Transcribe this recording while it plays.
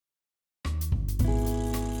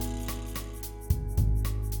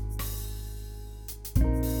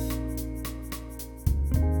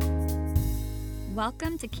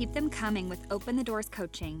Welcome to Keep Them Coming with Open the Doors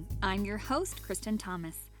Coaching. I'm your host, Kristen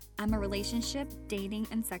Thomas. I'm a relationship, dating,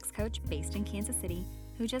 and sex coach based in Kansas City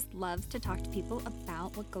who just loves to talk to people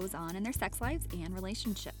about what goes on in their sex lives and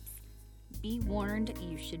relationships. Be warned,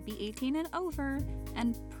 you should be 18 and over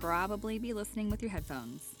and probably be listening with your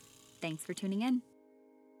headphones. Thanks for tuning in.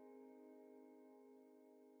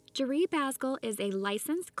 Jeree Basgall is a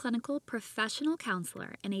licensed clinical professional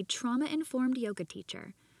counselor and a trauma-informed yoga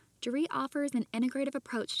teacher. Jeree offers an integrative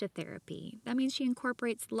approach to therapy. That means she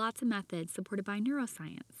incorporates lots of methods supported by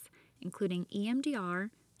neuroscience, including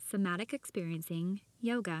EMDR, somatic experiencing,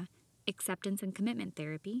 yoga, acceptance and commitment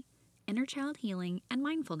therapy, inner child healing, and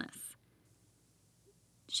mindfulness.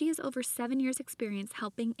 She has over 7 years' experience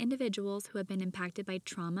helping individuals who have been impacted by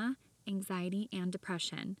trauma, anxiety, and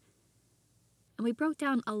depression. And we broke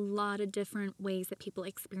down a lot of different ways that people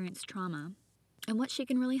experience trauma and what she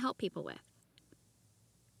can really help people with.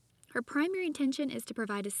 Her primary intention is to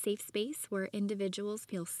provide a safe space where individuals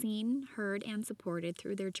feel seen, heard, and supported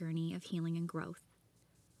through their journey of healing and growth.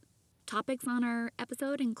 Topics on our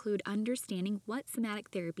episode include understanding what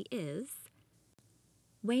somatic therapy is,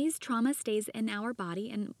 ways trauma stays in our body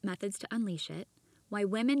and methods to unleash it, why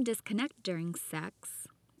women disconnect during sex,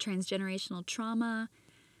 transgenerational trauma,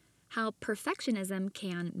 how perfectionism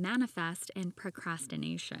can manifest in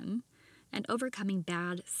procrastination, and overcoming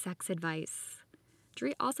bad sex advice.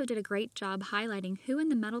 Jeree also did a great job highlighting who in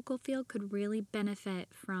the medical field could really benefit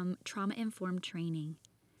from trauma-informed training.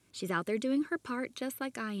 She's out there doing her part just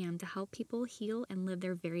like I am to help people heal and live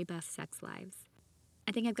their very best sex lives.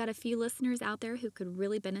 I think I've got a few listeners out there who could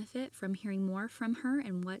really benefit from hearing more from her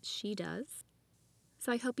and what she does.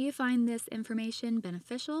 So I hope you find this information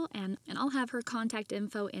beneficial, and I'll have her contact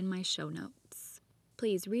info in my show notes.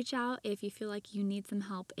 Please reach out if you feel like you need some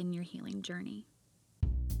help in your healing journey.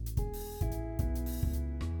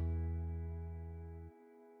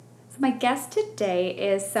 So my guest today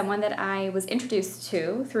is someone that I was introduced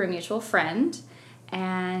to through a mutual friend.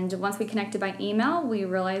 And once we connected by email, we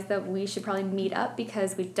realized that we should probably meet up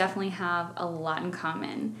because we definitely have a lot in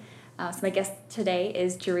common. So my guest today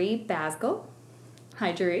is Jeree Basgall.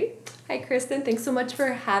 Hi, Jeree. Hi, Kristen. Thanks so much for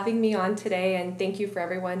having me on today, and thank you for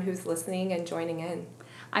everyone who's listening and joining in.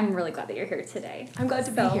 I'm really glad that you're here today. I'm glad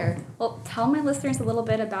to be here. Well, tell my listeners a little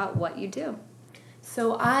bit about what you do.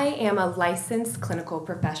 So I am a licensed clinical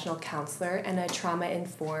professional counselor and a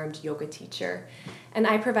trauma-informed yoga teacher. And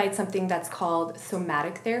I provide something that's called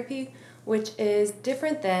somatic therapy, which is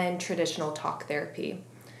different than traditional talk therapy.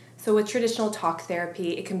 So with traditional talk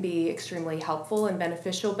therapy, it can be extremely helpful and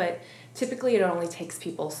beneficial, but typically it only takes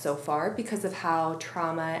people so far because of how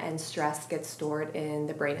trauma and stress get stored in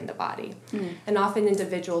the brain and the body. And often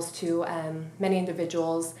individuals too, many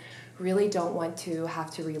individuals really don't want to have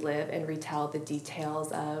to relive and retell the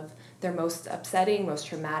details of their most upsetting, most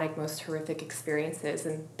traumatic, most horrific experiences,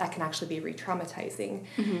 and that can actually be re-traumatizing.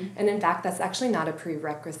 And in fact, that's actually not a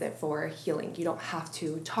prerequisite for healing. You don't have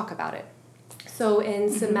to talk about it. So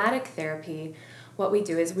in somatic therapy, what we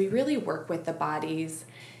do is we really work with the body's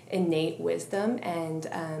innate wisdom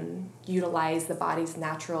and utilize the body's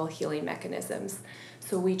natural healing mechanisms.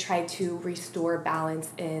 So we try to restore balance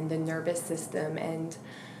in the nervous system, and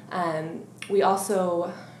we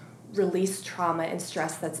also release trauma and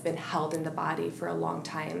stress that's been held in the body for a long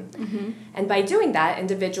time. And by doing that,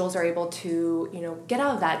 individuals are able to, get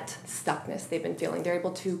out of that stuckness they've been feeling. They're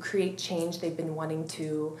able to create change they've been wanting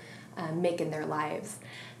to make in their lives.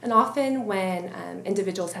 And often when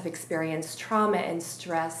individuals have experienced trauma and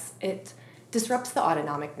stress, it disrupts the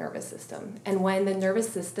autonomic nervous system. And when the nervous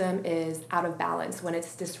system is out of balance, when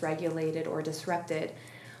it's dysregulated or disrupted,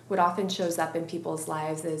 what often shows up in people's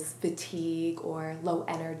lives is fatigue or low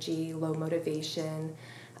energy, low motivation,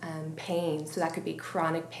 pain. So that could be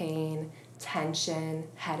chronic pain, tension,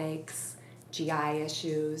 headaches, GI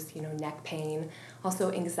issues, neck pain,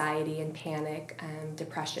 also anxiety and panic,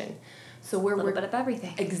 depression. So we're a little bit of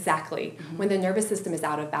everything. Exactly. When the nervous system is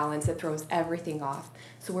out of balance, it throws everything off.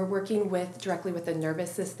 So we're working directly with the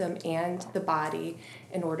nervous system and the body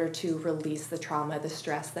in order to release the trauma, the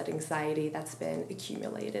stress, that anxiety that's been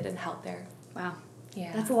accumulated and held there. Wow.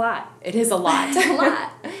 Yeah. That's a lot. It is a lot. It's a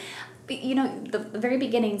lot. But, the very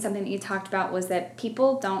beginning, something that you talked about was that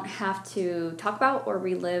people don't have to talk about or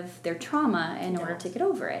relive their trauma in order to get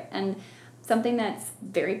over it. And something that's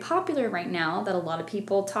very popular right now that a lot of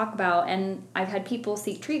people talk about, and I've had people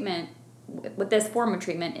seek treatment with this form of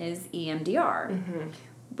treatment, is EMDR,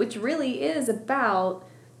 which really is about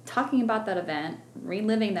talking about that event,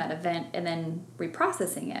 reliving that event, and then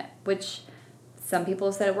reprocessing it, which some people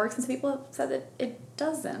have said it works and some people have said that it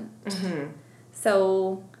doesn't.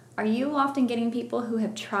 So Are you often getting people who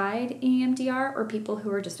have tried EMDR or people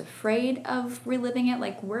who are just afraid of reliving it?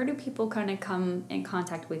 Like, where do people kind of come in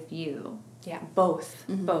contact with you? Yeah, both.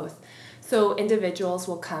 So individuals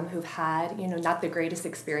will come who've had, not the greatest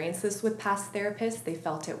experiences with past therapists. They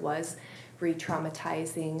felt it was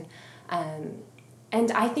re-traumatizing. And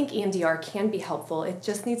I think EMDR can be helpful. It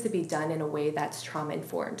just needs to be done in a way that's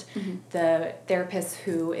trauma-informed. The therapist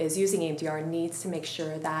who is using EMDR needs to make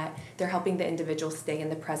sure that they're helping the individual stay in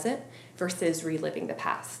the present versus reliving the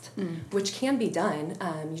past, which can be done.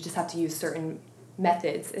 You just have to use certain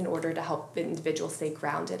methods in order to help the individual stay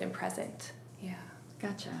grounded and present. Yeah.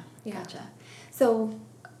 Gotcha. Yeah. Gotcha. So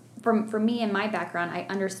for me and my background, I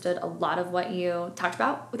understood a lot of what you talked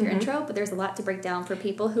about with your intro, but there's a lot to break down for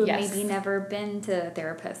people who have maybe never been to a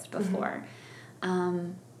therapist before.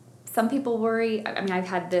 Some people worry, I mean, I've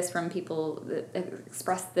had this from people that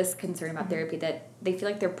express this concern about therapy, that they feel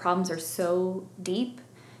like their problems are so deep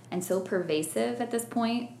and so pervasive at this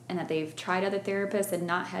point, and that they've tried other therapists and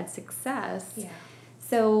not had success. Yeah.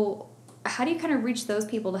 So how do you kind of reach those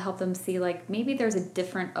people to help them see, like, maybe there's a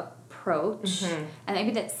different approach, and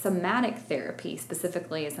maybe that somatic therapy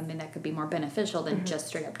specifically is something that could be more beneficial than just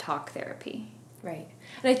straight up talk therapy? Right.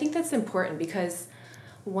 And I think that's important because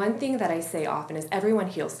one thing that I say often is everyone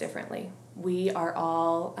heals differently. We are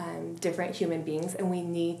all different human beings, and we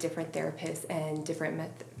need different therapists and different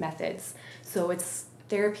methods. So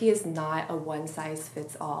therapy is not a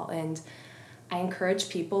one-size-fits-all. And I encourage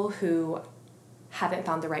people who haven't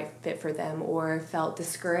found the right fit for them or felt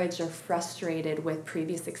discouraged or frustrated with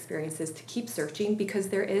previous experiences to keep searching, because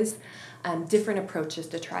there is different approaches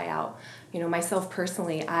to try out. Myself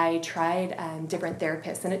personally, I tried different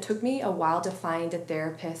therapists, and it took me a while to find a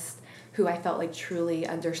therapist who I felt like truly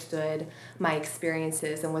understood my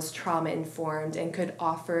experiences and was trauma-informed and could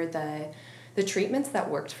offer the treatments that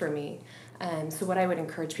worked for me. So what I would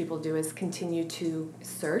encourage people to do is continue to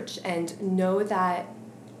search and know that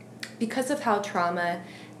because of how trauma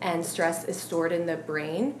and stress is stored in the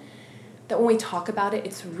brain, that when we talk about it,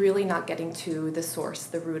 it's really not getting to the source,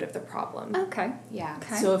 the root of the problem. Okay. Yeah.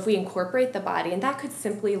 Okay. So if we incorporate the body, and that could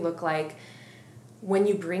simply look like when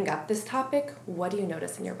you bring up this topic, what do you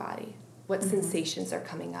notice in your body? What sensations are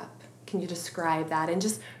coming up? Can you describe that? And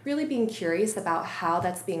just really being curious about how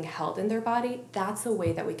that's being held in their body, that's a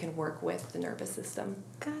way that we can work with the nervous system.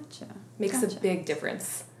 Gotcha. Makes a big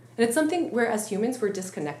difference. And it's something where, as humans, we're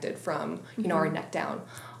disconnected from, our neck down.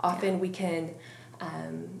 Often we can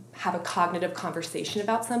have a cognitive conversation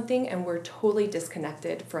about something, and we're totally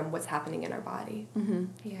disconnected from what's happening in our body.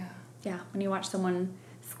 Yeah. Yeah. When you watch someone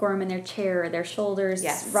squirm in their chair, their shoulders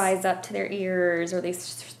Yes. rise up to their ears, or they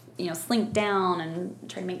slink down and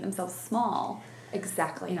try to make themselves small.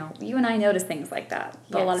 Exactly. You and I notice things like that,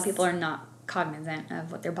 but a lot of Yes. people are not cognizant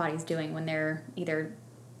of what their body's doing when they're either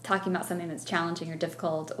talking about something that's challenging or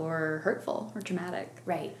difficult or hurtful or traumatic.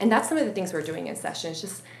 Right. And that's some of the things we're doing in sessions,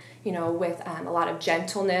 just, with a lot of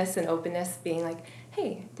gentleness and openness, being like,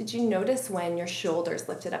 hey, did you notice when your shoulders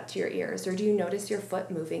lifted up to your ears? Or do you notice your foot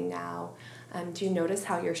moving now? Do you notice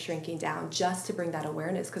how you're shrinking down? Just to bring that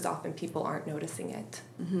awareness, because often people aren't noticing it.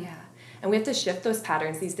 Yeah. And we have to shift those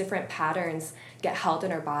patterns. These different patterns get held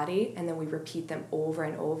in our body, and then we repeat them over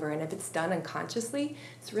and over. And if it's done unconsciously,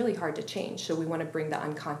 it's really hard to change. So we want to bring the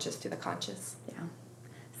unconscious to the conscious. Yeah.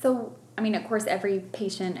 So, of course, every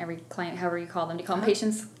patient, every client, however you call them, do you call them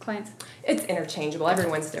patients, clients? It's interchangeable.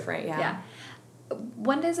 Everyone's different, yeah.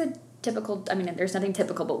 When does a typical, there's nothing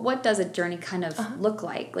typical, but what does a journey kind of look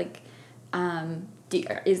like? Like, are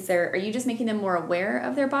you just making them more aware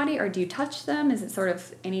of their body, or do you touch them? Is it sort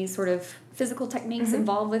of any sort of physical techniques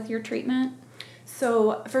involved with your treatment?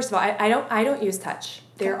 So first of all, I don't use touch.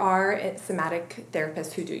 There are somatic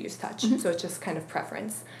therapists who do use touch, so it's just kind of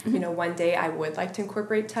preference. One day I would like to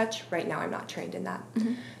incorporate touch. Right now I'm not trained in that.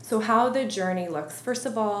 So how the journey looks, first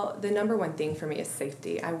of all, the number one thing for me is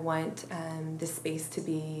safety. I want the space to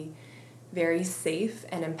be very safe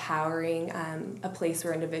and empowering, a place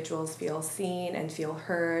where individuals feel seen and feel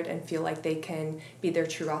heard and feel like they can be their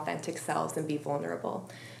true authentic selves and be vulnerable.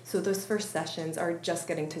 So those first sessions are just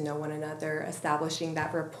getting to know one another, establishing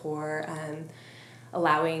that rapport,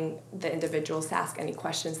 allowing the individuals to ask any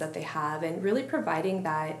questions that they have, and really providing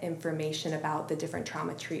that information about the different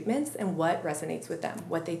trauma treatments and what resonates with them,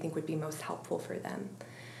 what they think would be most helpful for them.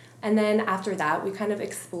 And then after that, we kind of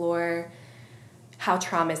explore how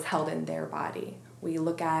trauma is held in their body. We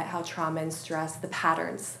look at how trauma and stress, the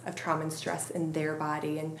patterns of trauma and stress in their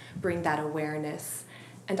body, and bring that awareness.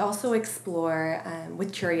 And also explore,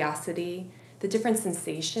 with curiosity, the different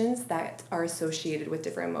sensations that are associated with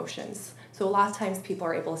different emotions. So a lot of times people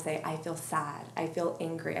are able to say, I feel sad, I feel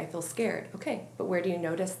angry, I feel scared. Okay, but where do you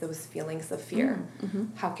notice those feelings of fear?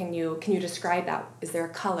 Mm-hmm. How can you describe that? Is there a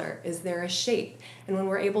color? Is there a shape? And when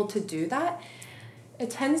we're able to do that, it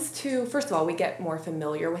tends to, first of all, we get more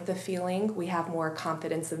familiar with the feeling. We have more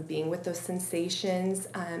confidence of being with those sensations,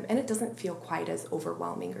 and it doesn't feel quite as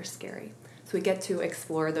overwhelming or scary. So we get to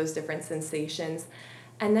explore those different sensations.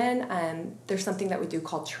 And then there's something that we do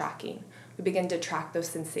called tracking. We begin to track those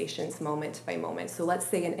sensations moment by moment. So let's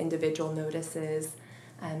say an individual notices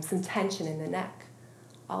some tension in the neck.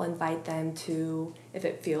 I'll invite them to, if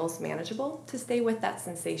it feels manageable, to stay with that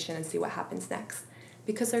sensation and see what happens next.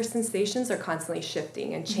 Because our sensations are constantly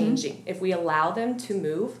shifting and changing. Mm-hmm. If we allow them to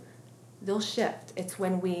move, they'll shift. It's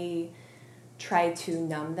when we try to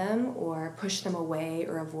numb them or push them away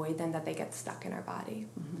or avoid them that they get stuck in our body.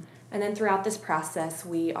 Mm-hmm. And then throughout this process,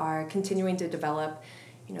 we are continuing to develop,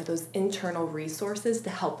 those internal resources to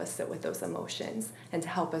help us sit with those emotions and to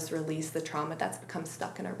help us release the trauma that's become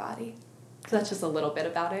stuck in our body. So that's just a little bit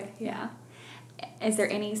about it. Yeah. Is there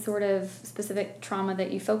any sort of specific trauma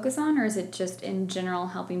that you focus on, or is it just in general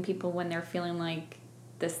helping people when they're feeling like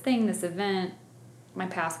this thing, this event, my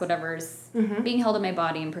past, whatever is being held in my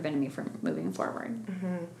body and preventing me from moving forward?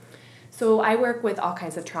 Mm-hmm. So I work with all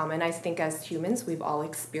kinds of trauma, and I think as humans, we've all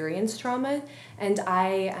experienced trauma, and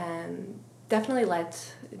I definitely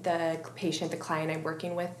let the patient, the client I'm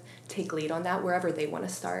working with, take lead on that wherever they want to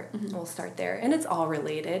start. Mm-hmm. We'll start there, and it's all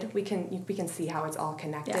related. We can see how it's all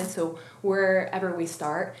connected. Yeah. So wherever we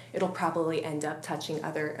start, it'll probably end up touching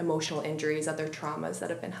other emotional injuries, other traumas that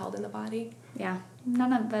have been held in the body. Yeah,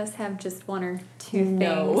 none of us have just one or two things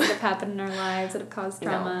that have happened in our lives that have caused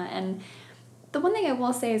trauma. No. And the one thing I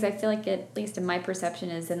will say is I feel like, at least in my perception,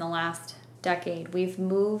 is in the last decade we've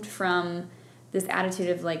moved from this attitude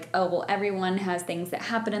of like, oh, well, everyone has things that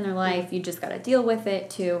happen in their life, you just got to deal with it,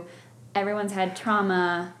 to everyone's had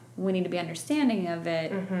trauma, we need to be understanding of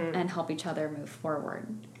it and help each other move forward.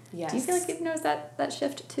 Yes. Do you feel like you've noticed that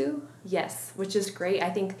shift too? Yes, which is great. I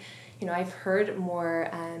think, I've heard more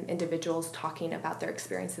individuals talking about their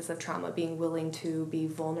experiences of trauma, being willing to be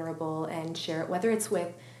vulnerable and share it, whether it's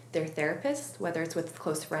with their therapist, whether it's with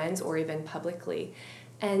close friends, or even publicly.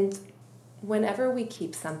 And whenever we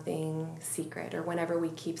keep something secret or whenever we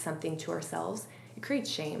keep something to ourselves, it creates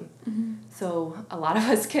shame. Mm-hmm. So a lot of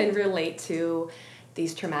us can relate to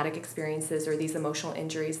these traumatic experiences or these emotional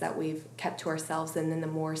injuries that we've kept to ourselves, and then the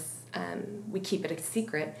more we keep it a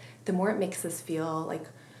secret, the more it makes us feel like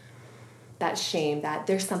that shame, that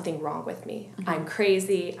there's something wrong with me. Mm-hmm. I'm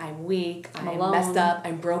crazy, I'm weak, I'm messed up,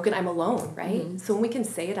 I'm broken, I'm alone, right? Mm-hmm. So when we can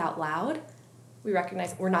say it out loud, we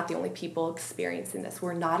recognize we're not the only people experiencing this.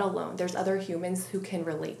 We're not alone. There's other humans who can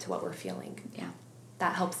relate to what we're feeling. Yeah.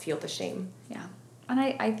 That helps heal the shame. Yeah. And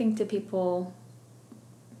I think to people,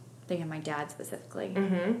 thinking of my dad specifically,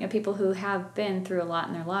 people who have been through a lot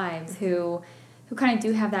in their lives, who kind of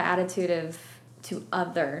do have that attitude of to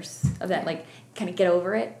others, of that like kind of get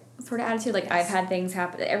over it sort of attitude. Like, yes. I've had things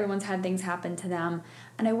happen, everyone's had things happen to them.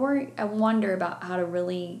 And I wonder about how to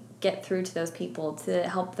really get through to those people to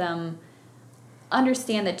help them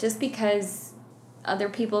understand that just because other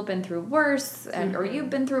people have been through worse or you've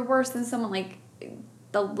been through worse than someone, like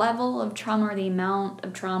the level of trauma or the amount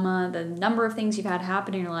of trauma, the number of things you've had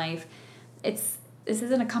happen in your life, this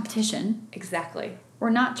isn't a competition. Exactly. We're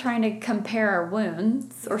not trying to compare our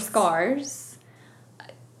wounds or scars.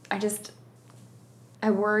 I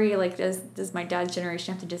worry, like, does my dad's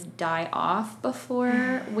generation have to just die off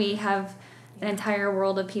before we have an entire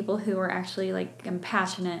world of people who are actually, like,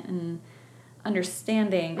 compassionate and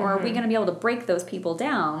understanding? Or are we going to be able to break those people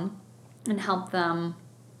down and help them?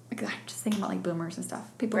 Like, I'm just thinking about, like, boomers and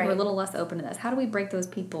stuff. People who are a little less open to this. How do we break those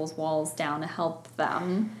people's walls down to help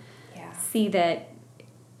them see that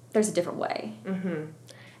there's a different way? Mm-hmm.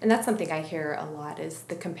 And that's something I hear a lot, is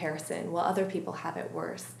the comparison. Well, other people have it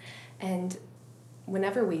worse. And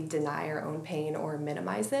whenever we deny our own pain or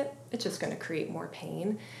minimize it, it's just going to create more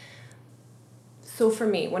pain. So for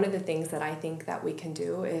me, one of the things that I think that we can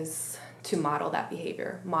do is to model that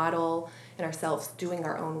behavior, model in ourselves doing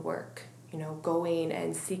our own work, going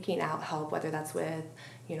and seeking out help, whether that's with,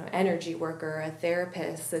 energy worker, a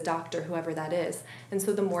therapist, a doctor, whoever that is. And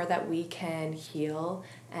so the more that we can heal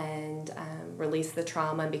and release the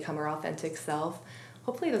trauma and become our authentic self,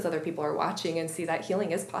 hopefully those other people are watching and see that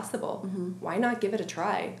healing is possible. Mm-hmm. Why not give it a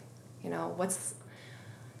try?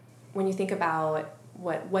 When you think about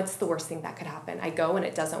what's the worst thing that could happen? I go and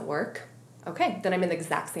it doesn't work. Okay, then I'm in the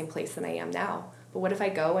exact same place that I am now. But what if I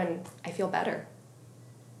go and I feel better?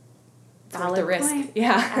 Valid the risk. Point.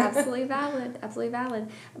 Yeah. Absolutely valid. Absolutely valid.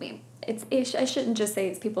 I mean, I shouldn't just say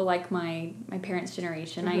it's people like my parents'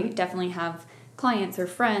 generation. I definitely have clients or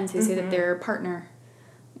friends who say that their partner,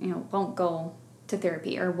 won't go to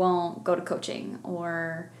therapy or won't go to coaching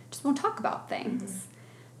or just won't talk about things.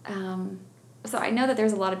 So I know that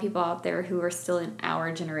there's a lot of people out there who are still in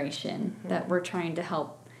our generation that we're trying to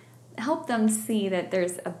help them see that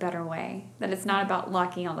there's a better way, that it's not about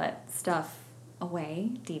locking all that stuff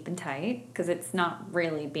away deep and tight, because it's not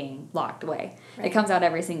really being locked away. Right. It comes out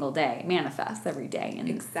every single day, manifests every day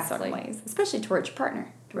in certain ways, especially towards your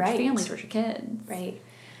partner, towards your family, towards your kids. Right.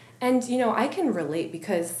 And, I can relate,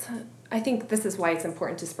 because I think this is why it's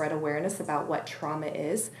important to spread awareness about what trauma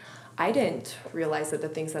is. I didn't realize that the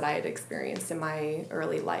things that I had experienced in my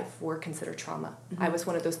early life were considered trauma. I was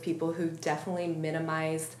one of those people who definitely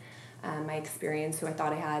minimized my experience, who I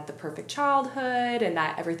thought I had the perfect childhood and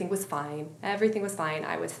that everything was fine. Everything was fine.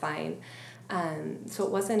 I was fine. So it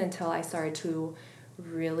wasn't until I started to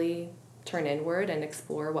really turn inward and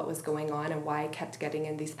explore what was going on and why I kept getting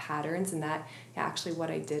in these patterns, and that actually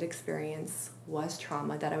what I did experience was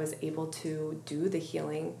trauma, that I was able to do the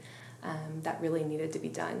healing that really needed to be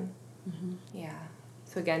done. Yeah.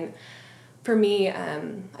 So again, for me,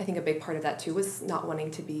 I think a big part of that too was not wanting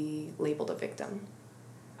to be labeled a victim.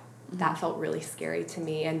 That felt really scary to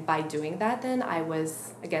me. And by doing that, then I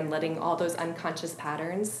was, again, letting all those unconscious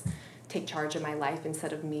patterns take charge of my life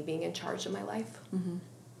instead of me being in charge of my life.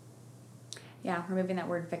 Yeah, removing that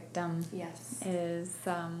word victim is,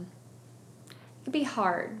 it could be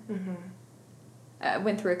hard. I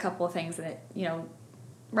went through a couple of things that,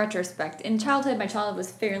 retrospect. In childhood, my childhood was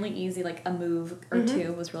fairly easy, like a move or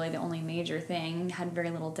two was really the only major thing. Had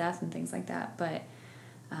very little death and things like that, but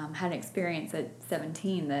had an experience at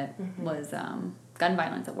 17 that was gun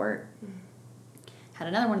violence at work. Had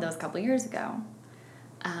another one of those a couple of years ago.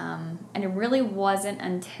 And it really wasn't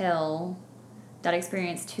until that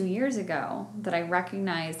experience 2 years ago that I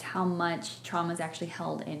recognized how much trauma is actually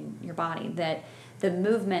held in your body. That the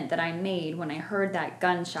movement that I made when I heard that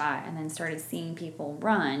gunshot and then started seeing people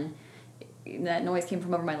run, that noise came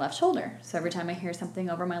from over my left shoulder. So every time I hear something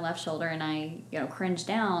over my left shoulder and I, cringe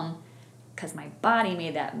down, because my body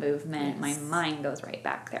made that movement, my mind goes right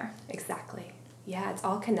back there. Exactly. Yeah, it's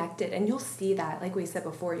all connected. And you'll see that, like we said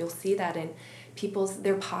before, you'll see that in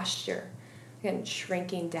their posture, again,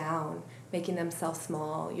 shrinking down, making themselves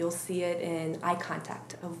small. You'll see it in eye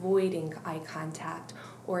contact, avoiding eye contact,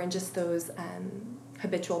 or in just those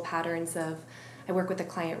habitual patterns of, I work with a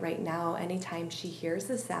client right now, anytime she hears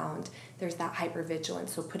a sound, there's that hypervigilance,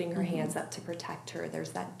 so putting her hands up to protect her,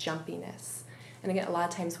 there's that jumpiness. And again, a lot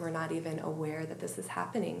of times we're not even aware that this is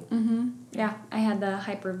happening. Yeah, I had the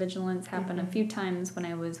hypervigilance happen a few times when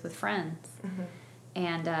I was with friends.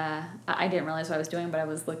 And I didn't realize what I was doing, but I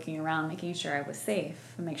was looking around, making sure I was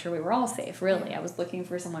safe, and make sure we were all safe, really. I was looking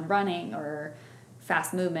for someone running or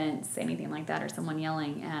fast movements, anything like that, or someone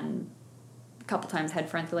yelling. And a couple times had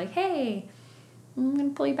friends who were like, hey, I'm going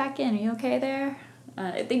to pull you back in. Are you okay there?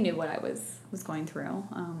 They knew what I was going through.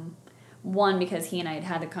 One, because he and I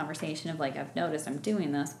had the conversation of, like, I've noticed I'm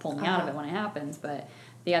doing this, pull me out of it when it happens. But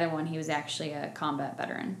the other one, he was actually a combat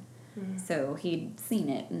veteran. So he'd seen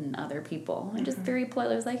it in other people. And just very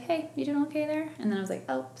politely was like, hey, you doing okay there? And then I was like,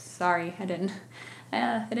 oh, sorry, I didn't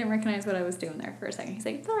recognize what I was doing there for a second. He's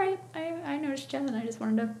like, it's all right. I noticed you, and I just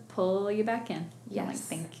wanted to pull you back in. I'm like,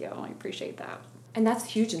 thank you. I appreciate that. And that's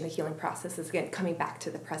huge in the healing process, is, again, coming back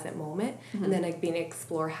to the present moment and then, like, being able to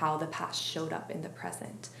explore how the past showed up in the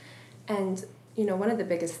present. And, one of the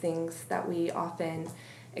biggest things that we often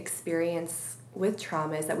experience with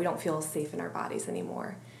trauma is that we don't feel safe in our bodies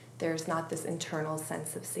anymore. There's not this internal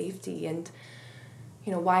sense of safety. And,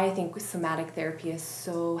 why I think somatic therapy is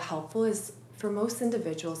so helpful is, for most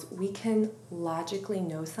individuals, we can logically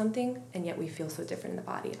know something, and yet we feel so different in the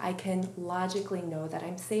body. I can logically know that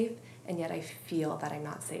I'm safe, and yet I feel that I'm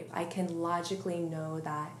not safe. I can logically know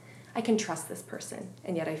that I can trust this person,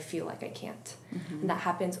 and yet I feel like I can't. And that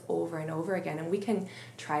happens over and over again. And we can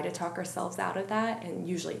try to talk ourselves out of that, and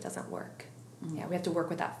usually it doesn't work. Yeah, we have to work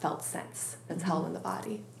with that felt sense that's held in the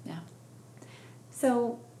body. Yeah.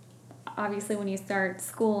 So obviously when you start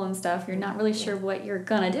school and stuff, you're not really sure what you're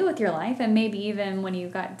going to do with your life. And maybe even when you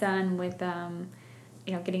got done with,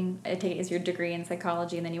 getting your degree in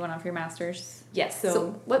psychology and then you went on for your master's. Yes.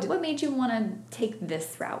 So what made you want to take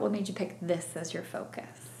this route? What made you pick this as your focus?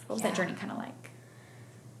 What was that journey kind of like?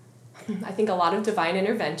 I think a lot of divine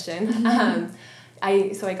intervention.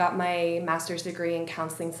 I got my master's degree in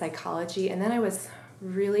counseling psychology, and then I was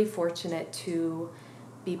really fortunate to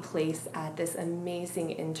be placed at this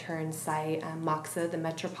amazing intern site, MOXA, the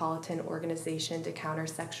Metropolitan Organization to Counter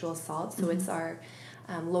Sexual Assault. So it's our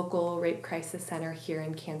local rape crisis center here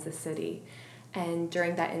in Kansas City. And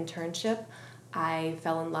during that internship, I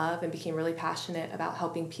fell in love and became really passionate about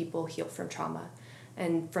helping people heal from trauma.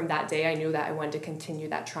 And from that day, I knew that I wanted to continue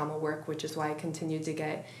that trauma work, which is why I continued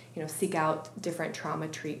to seek out different trauma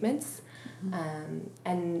treatments.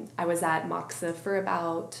 And I was at Moxa for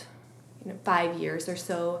about 5 years or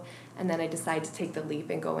so, and then I decided to take the leap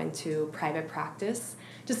and go into private practice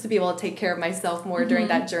just to be able to take care of myself more during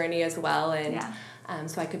that journey as well, and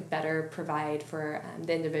so I could better provide for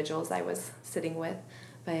the individuals I was sitting with.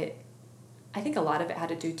 But I think a lot of it had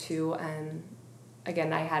to do too,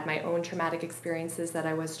 again, I had my own traumatic experiences that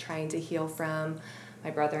I was trying to heal from.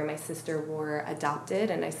 My brother and my sister were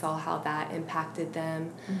adopted, and I saw how that impacted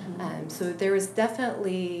them. So there was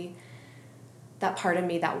definitely that part of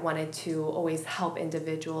me that wanted to always help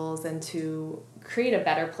individuals and to create a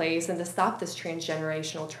better place and to stop this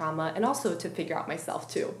transgenerational trauma, and also to figure out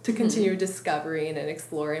myself too, to continue discovering and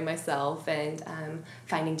exploring myself and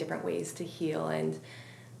finding different ways to heal and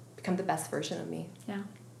become the best version of me. Yeah.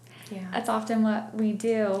 Yeah. That's often what we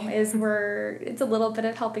do, is it's a little bit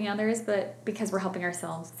of helping others, but because we're helping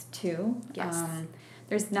ourselves too. Yes.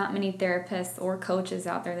 There's not many therapists or coaches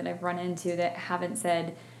out there that I've run into that haven't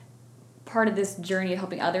said, part of this journey of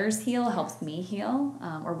helping others heal helps me heal,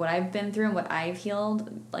 or what I've been through and what I've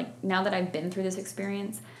healed. Like, now that I've been through this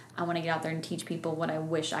experience, I want to get out there and teach people what I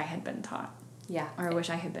wish I had been taught. Yeah. Or I wish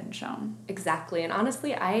I had been shown. Exactly. And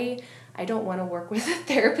honestly, I don't want to work with a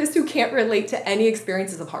therapist who can't relate to any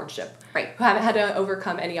experiences of hardship. Right. Who haven't had to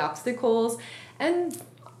overcome any obstacles. And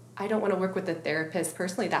I don't want to work with a therapist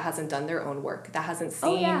personally that hasn't done their own work, that hasn't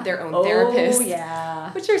seen their own therapist. Oh,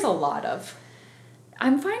 yeah. Which there's a lot of.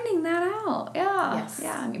 I'm finding that out. Yeah. Yes.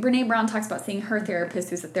 Yeah. I mean, Brene Brown talks about seeing her therapist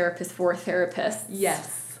who's a therapist for therapists.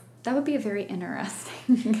 Yes. That would be a very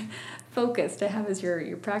interesting focus to have as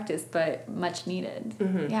your practice, but much needed.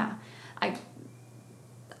 Yeah.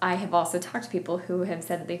 I have also talked to people who have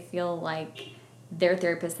said that they feel like their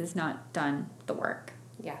therapist has not done the work.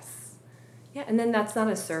 Yes. Yeah, and then that's not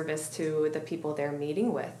a service to the people they're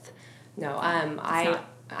meeting with. No,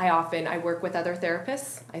 I work with other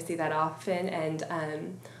therapists. I see that often, and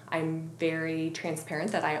I'm very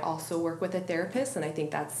transparent that I also work with a therapist, and I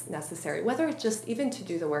think that's necessary. Whether it's just even to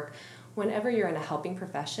do the work, whenever you're in a helping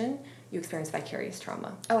profession, you experience vicarious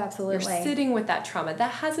trauma. Oh, absolutely. You're sitting with that trauma.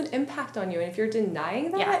 That has an impact on you, and if you're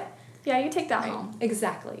denying that... Yeah, you take that home.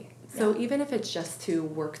 Exactly. So even if it's just to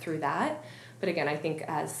work through that, but again, I think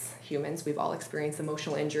as humans, we've all experienced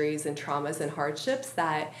emotional injuries and traumas and hardships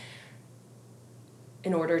that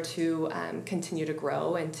in order to continue to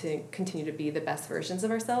grow and to continue to be the best versions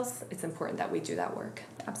of ourselves, it's important that we do that work.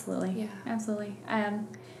 Absolutely. Yeah. Absolutely. I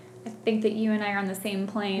think that you and I are on the same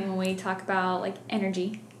plane when we talk about like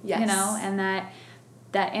energy. Yes. And that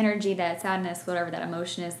energy, that sadness, whatever that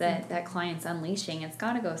emotion is that client's unleashing, it's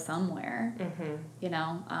got to go somewhere.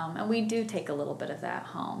 And we do take a little bit of that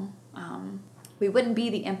home. We wouldn't be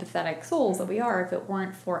the empathetic souls that we are if it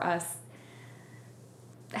weren't for us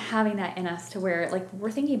having that in us, to where like we're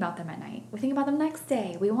thinking about them at night, we think about them next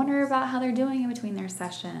day, we wonder about how they're doing in between their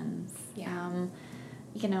sessions.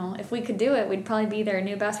 If we could do it, we'd probably be their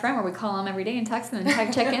new best friend, where we call them every day and text them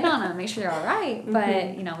and check in on them, make sure they're all right.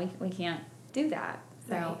 But we can't do that.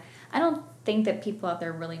 So I don't think that people out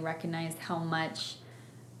there really recognize how much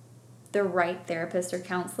the right therapist or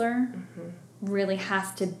counselor really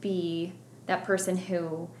has to be that person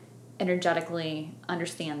who energetically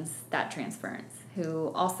understands that transference,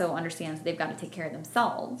 who also understands that they've got to take care of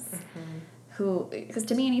themselves. Because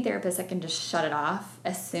to me, any therapist that can just shut it off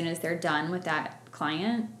as soon as they're done with that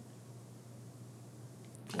client,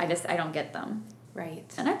 I don't get them.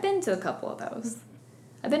 Right. And I've been to a couple of those.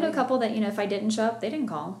 I've been to a couple that, if I didn't show up, they didn't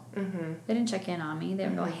call. They didn't check in on me. They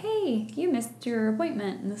would go, hey, you missed your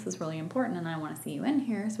appointment, and this is really important, and I want to see you in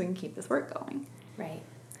here so we can keep this work going. Right.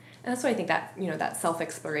 And that's why I think that, that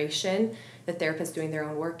self-exploration, the therapist doing their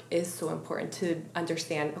own work, is so important to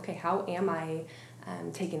understand, okay, how am I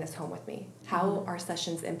taking this home with me? How are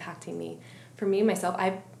sessions impacting me? For me, myself,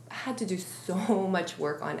 I've had to do so much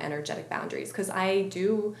work on energetic boundaries, because I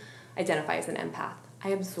do identify as an empath. I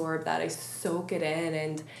absorb that, I soak it in,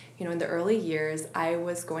 and in the early years, I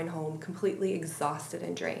was going home completely exhausted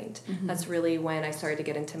and drained. That's really when I started to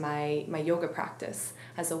get into my yoga practice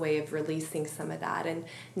as a way of releasing some of that. And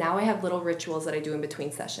now I have little rituals that I do in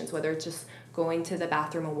between sessions, whether it's just going to the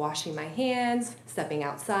bathroom and washing my hands, stepping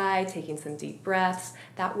outside, taking some deep breaths.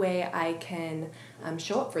 That way I can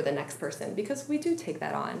show up for the next person, because we do take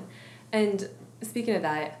that on. And speaking of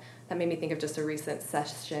that, that made me think of just a recent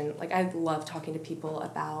session. Like, I love talking to people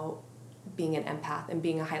about being an empath and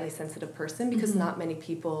being a highly sensitive person, because not many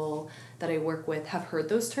people that I work with have heard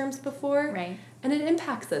those terms before. Right. And it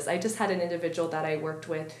impacts us. I just had an individual that I worked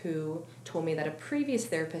with who told me that a previous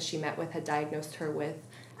therapist she met with had diagnosed her with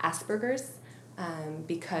Asperger's,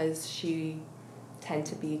 because she tend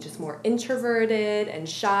to be just more introverted and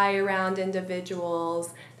shy around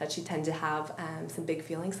individuals, that she tend to have some big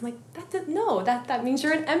feelings. I'm like, that means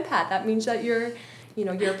you're an empath. That means that you're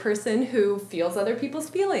a person who feels other people's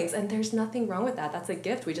feelings, and there's nothing wrong with that. That's a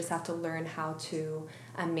gift. We just have to learn how to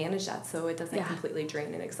manage that so it doesn't completely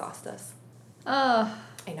drain and exhaust us.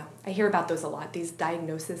 I know. I hear about those a lot, these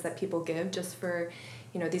diagnoses that people give just for,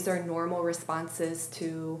 these are normal responses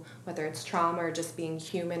to whether it's trauma or just being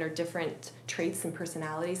human or different traits and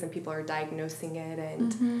personalities, and people are diagnosing it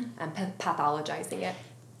and pathologizing it.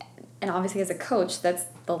 And obviously as a coach, that's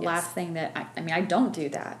the last thing that, I don't do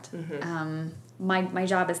that. My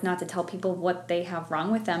job is not to tell people what they have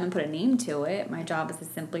wrong with them and put a name to it. My job is to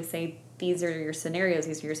simply say, these are your scenarios,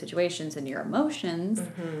 these are your situations and your emotions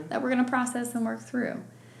that we're going to process and work through.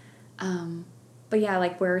 But yeah,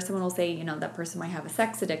 like where someone will say, that person might have a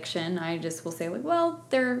sex addiction, I just will say, like, well,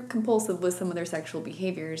 they're compulsive with some of their sexual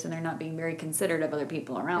behaviors and they're not being very considerate of other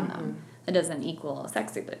people around them. That doesn't equal a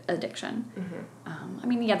sex addiction.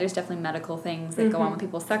 There's definitely medical things that go on with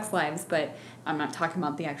people's sex lives, but I'm not talking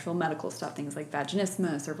about the actual medical stuff, things like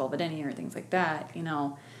vaginismus or vulvodynia or things like that,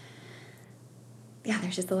 Yeah,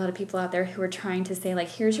 there's just a lot of people out there who are trying to say, like,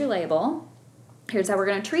 here's your label, here's how we're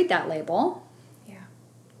going to treat that label. Yeah.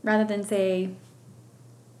 Rather than say,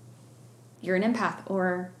 you're an empath,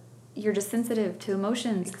 or you're just sensitive to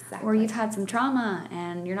emotions, exactly. Or you've had some trauma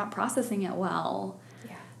and you're not processing it well.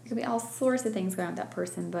 Yeah. There could be all sorts of things going on with that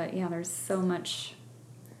person, but yeah, there's so much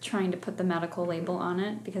trying to put the medical label on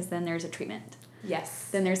it, because then there's a treatment. Yes.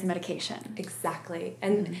 Then there's medication. Exactly.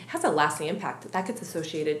 And it has a lasting impact. That gets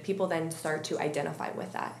associated. People then start to identify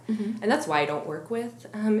with that. And that's why I don't work with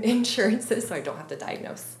insurances, so I don't have to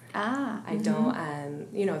diagnose. I don't,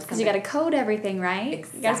 because you got to code everything, right?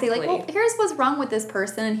 Exactly. You got to say, like, well, here's what's wrong with this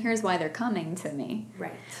person and here's why they're coming to me.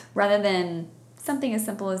 Right. Rather than something as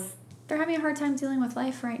simple as, they're having a hard time dealing with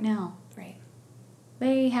life right now. Right.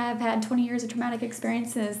 They have had 20 years of traumatic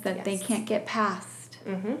experiences that they can't get past.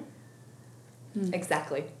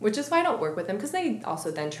 Exactly. Which is why I don't work with them, because they also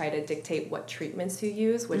then try to dictate what treatments you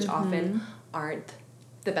use, which often aren't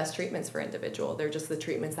the best treatments for individual. They're just the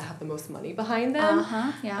treatments that have the most money behind them,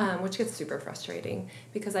 which gets super frustrating,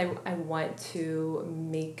 because I want to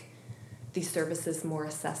make these services more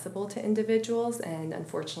accessible to individuals, and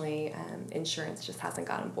unfortunately insurance just hasn't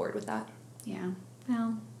gotten on board with that. Yeah.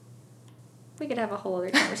 Well, we could have a whole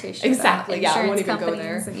other conversation. Exactly. About I won't insurance even go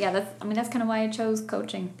there. companies. Yeah, that's kind of why I chose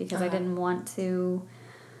coaching, because I didn't want to.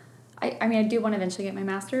 I do want to eventually get my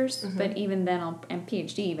master's, but even then and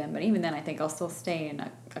PhD even. But even then, I think I'll still stay in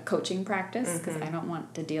a coaching practice, because I don't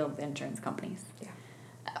want to deal with insurance companies. Yeah.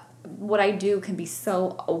 What I do can be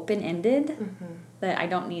so open-ended that I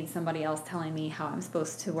don't need somebody else telling me how I'm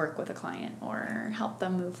supposed to work with a client or help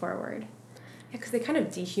them move forward. Yeah, because they kind of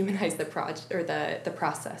dehumanize the project or the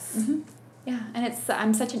process. Yeah, and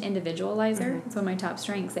I'm such an individualizer. It's one of my top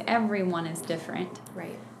strengths, that everyone is different.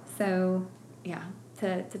 Right. So, yeah,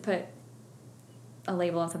 to put a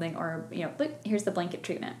label on something, or, look, here's the blanket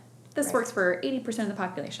treatment. This works for 80% of the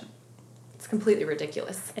population. It's completely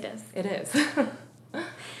ridiculous. It is. It is.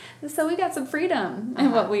 So we got some freedom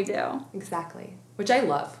in what we do. Exactly. Which I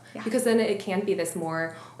love. Yeah. Because then it can be this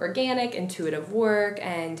more organic, intuitive work.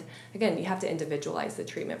 And again, you have to individualize the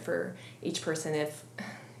treatment for each person. If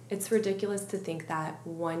it's ridiculous to think that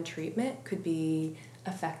one treatment could be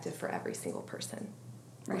effective for every single person.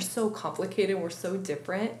 Right. We're so complicated. We're so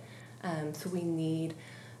different. So we need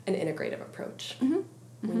an integrative approach.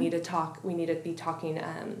 We need to be talking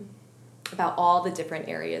about all the different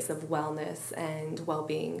areas of wellness and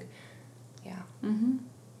well-being. Yeah.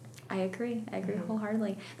 I agree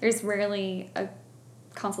wholeheartedly. There's rarely a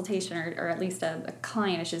consultation or at least a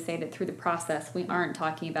client, I should say, that through the process we aren't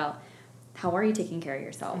talking about, how are you taking care of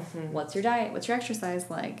yourself? What's your diet? What's your exercise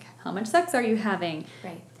like? How much sex are you having?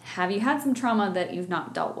 Right. Have you had some trauma that you've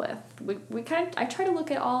not dealt with? I try to look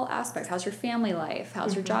at all aspects. How's your family life?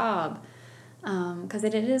 How's your job? Because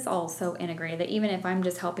it is all so integrated that even if I'm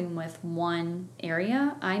just helping with one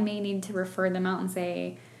area, I may need to refer them out and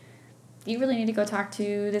say, you really need to go talk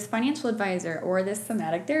to this financial advisor or this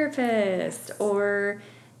somatic therapist, or,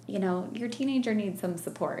 your teenager needs some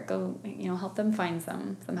support. Go, help them find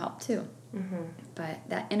some help too. But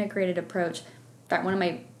that integrated approach. In fact, one of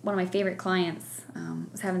my favorite clients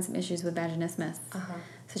was having some issues with vaginismus.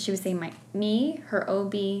 So she was saying her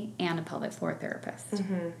OB and a pelvic floor therapist.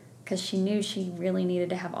 because she knew she really needed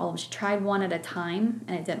to have all of them. She tried one at a time,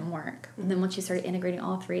 and it didn't work. And then once she started integrating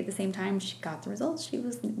all three at the same time, she got the results she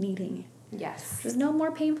was needing. Yes. There's no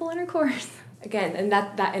more painful intercourse. Again, and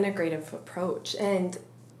that integrative approach. And,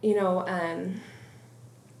 you know,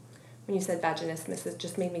 when you said vaginismus, it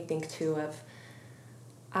just made me think, too, of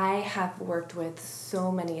I have worked with so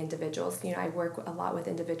many individuals. You know, I work a lot with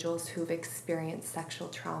individuals who've experienced sexual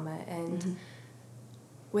trauma, and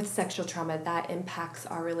with sexual trauma, that impacts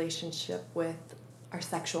our relationship with our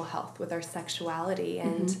sexual health, with our sexuality.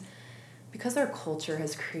 And because our culture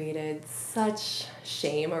has created such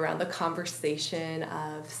shame around the conversation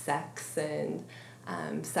of sex and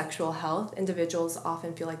sexual health, individuals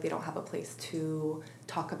often feel like they don't have a place to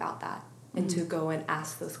talk about that and to go and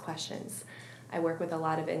ask those questions. I work with a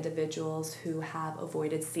lot of individuals who have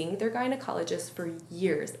avoided seeing their gynecologist for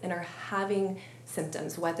years and are having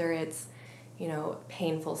symptoms, whether it's, you know,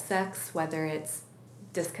 painful sex, whether it's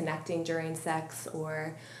disconnecting during sex,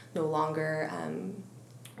 or no longer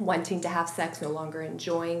wanting to have sex, no longer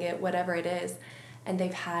enjoying it, whatever it is. And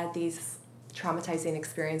they've had these traumatizing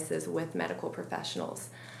experiences with medical professionals.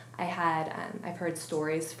 I've heard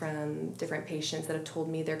stories from different patients that have told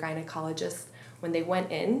me their gynecologist, when they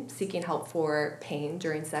went in seeking help for pain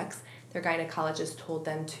during sex, their gynecologist told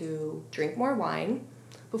them to drink more wine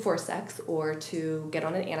before sex, or to get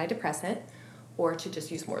on an antidepressant, or to just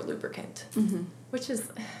use more lubricant, which is,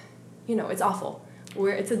 you know, it's awful.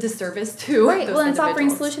 Where it's a disservice to right. those Well, it's offering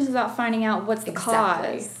individuals. solutions without finding out what's the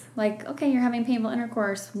Exactly. cause. Like, okay, you're having painful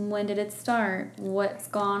intercourse. When did it start? What's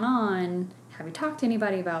gone on? Have you talked to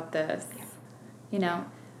anybody about this? You know,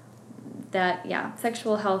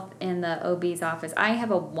 sexual health in the OB's office. I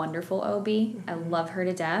have a wonderful OB. I love her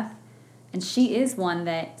to death. And she is one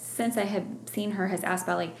that, since I have seen her, has asked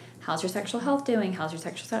about, like, how's your sexual health doing? How's your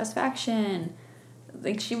sexual satisfaction?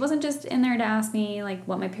 Like, she wasn't just in there to ask me, like,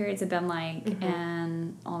 what my periods had been like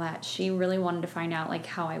and all that. She really wanted to find out, like,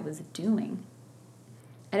 how I was doing.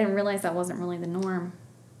 I didn't realize that wasn't really the norm.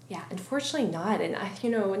 Yeah, unfortunately not. And, you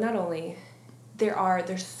know, not only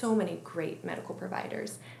there's so many great medical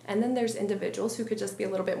providers, and then there's individuals who could just be a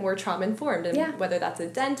little bit more trauma-informed, and whether that's a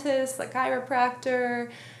dentist, a chiropractor,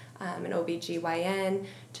 an OBGYN,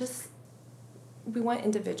 we want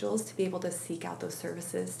individuals to be able to seek out those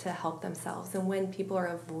services to help themselves. And when people are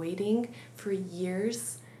avoiding for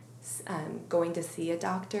years going to see a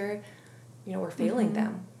doctor, you know, we're failing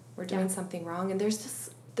them. We're doing something wrong. And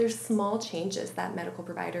there's small changes that medical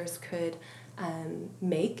providers could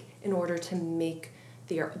make in order to make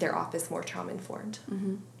their office more trauma-informed.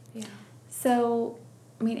 Yeah. So,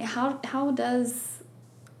 I mean, how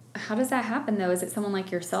does that happen, though? Is it someone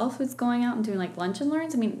like yourself who's going out and doing, like, lunch and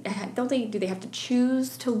learns? I mean, do they have to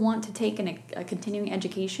choose to want to take a continuing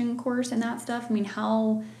education course and that stuff? I mean,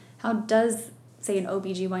 how does, say, an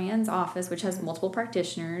OBGYN's office, which has multiple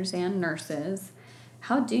practitioners and nurses,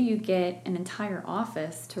 how do you get an entire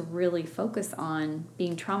office to really focus on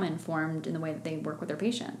being trauma-informed in the way that they work with their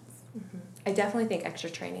patients? I definitely think extra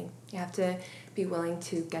training. You have to be willing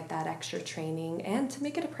to get that extra training and to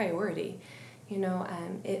make it a priority. You know,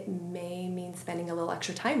 it may mean spending a little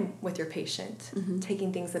extra time with your patient,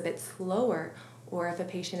 taking things a bit slower, or if a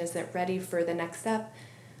patient isn't ready for the next step,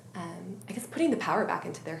 I guess putting the power back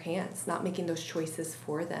into their hands, not making those choices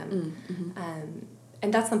for them.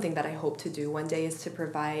 And that's something that I hope to do one day, is to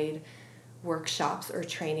provide workshops or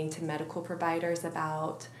training to medical providers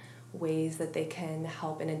about ways that they can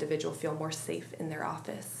help an individual feel more safe in their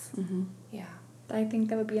office. Yeah. I think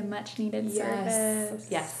that would be a much needed service.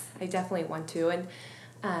 Yes, I definitely want to. And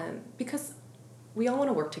because we all want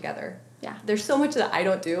to work together. Yeah. There's so much that I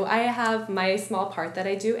don't do. I have my small part that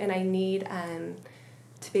I do, and I need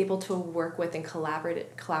to be able to work with and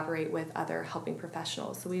collaborate with other helping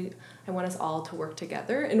professionals. So I want us all to work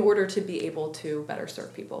together in order to be able to better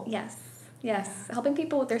serve people. Yes. Helping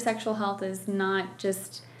people with their sexual health is not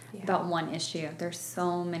just about one issue. There's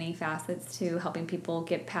so many facets to helping people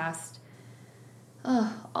get past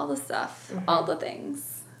all the stuff, all the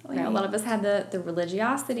things. You know, a lot of us had the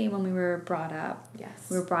religiosity when we were brought up. Yes.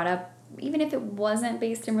 We were brought up, even if it wasn't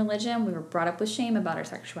based in religion, we were brought up with shame about our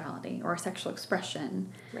sexuality or our sexual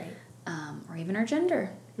expression. Right. Or even our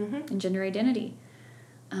gender and gender identity.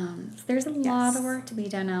 So there's a lot of work to be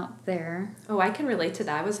done out there. Oh, I can relate to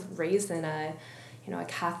that. I was raised in a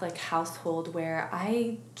Catholic household where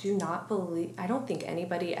I don't think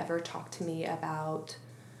anybody ever talked to me about,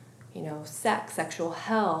 sex, sexual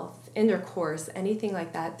health, intercourse, anything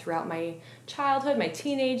like that throughout my childhood, my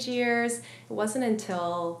teenage years. It wasn't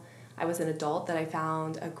until I was an adult that I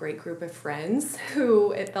found a great group of friends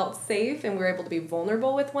who it felt safe and we were able to be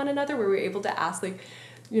vulnerable with one another, where we were able to ask,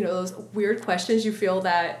 those weird questions you feel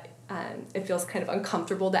that it feels kind of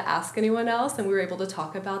uncomfortable to ask anyone else, and we were able to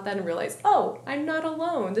talk about that and realize, oh, I'm not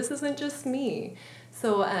alone. This isn't just me.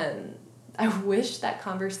 So I wish that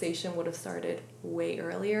conversation would have started way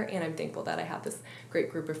earlier, and I'm thankful that I have this great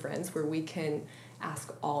group of friends where we can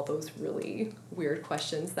ask all those really weird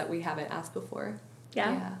questions that we haven't asked before.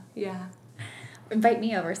 Yeah. Invite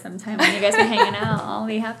me over sometime when you guys are hanging out. I'll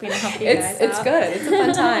be happy to help you guys out. It's good. It's a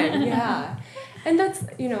fun time. Yeah. And that's,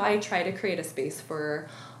 I try to create a space for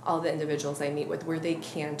all the individuals I meet with where they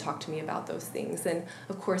can talk to me about those things. And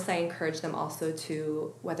of course, I encourage them also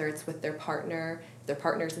to, whether it's with their partner, if their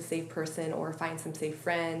partner's a safe person, or find some safe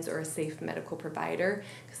friends or a safe medical provider.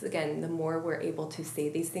 Because again, the more we're able to say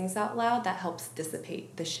these things out loud, that helps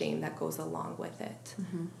dissipate the shame that goes along with it.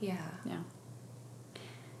 Mm-hmm. Yeah.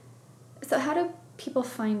 So how do people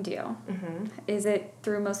find you? Mm-hmm. Is it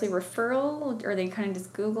through mostly referral? Or are they kind of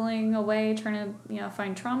just Googling away, trying to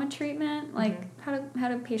find trauma treatment? Like, how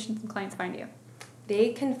do patients and clients find you?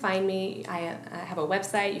 They can find me. I have a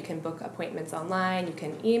website. You can book appointments online. You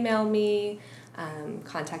can email me,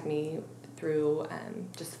 contact me through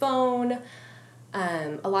just phone.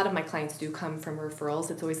 A lot of my clients do come from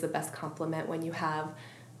referrals. It's always the best compliment when you have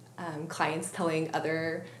clients telling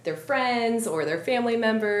their friends or their family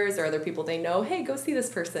members or other people they know, hey, go see this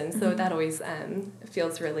person. So that always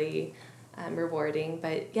feels really rewarding.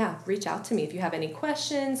 But yeah, reach out to me if you have any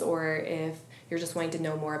questions, or if you're just wanting to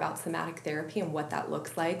know more about somatic therapy and what that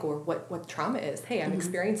looks like, or what trauma is. Hey, I'm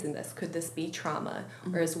experiencing this. Could this be trauma?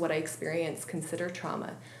 Or is what I experience considered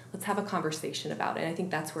trauma? Let's have a conversation about it. And I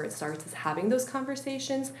think that's where it starts, is having those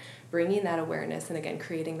conversations, bringing that awareness, and again,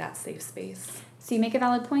 creating that safe space. So you make a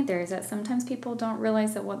valid point there, is that sometimes people don't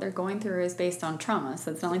realize that what they're going through is based on trauma.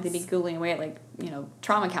 So it's not like they'd be Googling away at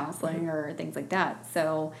trauma counseling or things like that.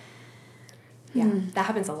 So yeah, that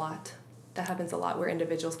happens a lot. That happens a lot where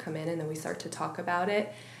individuals come in and then we start to talk about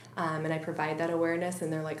it, and I provide that awareness,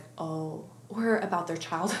 and they're like, oh, or about their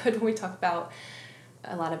childhood. When we talk about,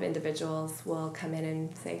 a lot of individuals will come in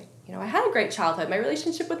and say, I had a great childhood. My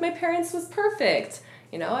relationship with my parents was perfect.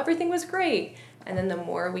 Everything was great. And then the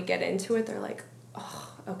more we get into it, they're like,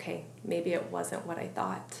 oh, okay, maybe it wasn't what I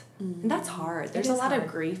thought. And that's hard. There's a lot of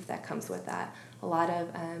grief that comes with that. A lot of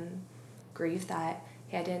grief that,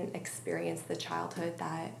 hey, I didn't experience the childhood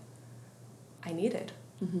that I needed.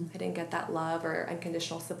 I didn't get that love or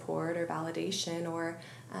unconditional support or validation, or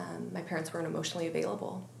my parents weren't emotionally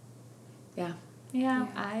available. Yeah,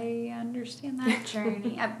 I understand that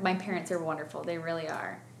journey. My parents are wonderful. They really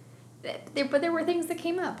are. But there were things that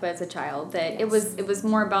came up as a child that it was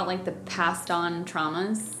more about like the passed on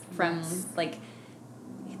traumas from like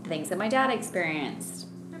things that my dad experienced.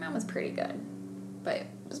 My mom was pretty good, but it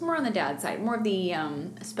was more on the dad side, more of the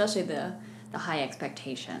especially the high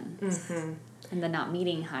expectations and the not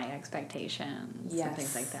meeting high expectations and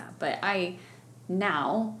things like that. But I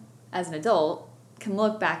now, as an adult, can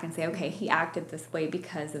look back and say, okay, he acted this way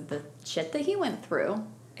because of the shit that he went through.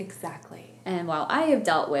 Exactly. And while I have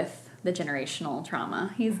dealt with the generational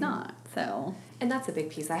trauma, he's not. So, and that's a big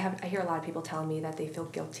piece. I hear a lot of people telling me that they feel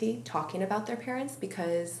guilty talking about their parents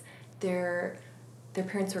because their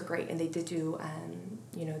parents were great and they did do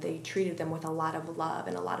they treated them with a lot of love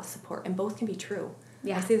and a lot of support, and both can be true.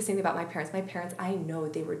 I say the same thing about my parents. My parents, I know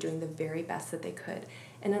they were doing the very best that they could,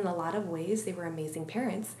 and in a lot of ways they were amazing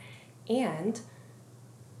parents, and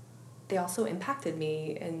they also impacted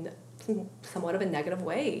me in somewhat of a negative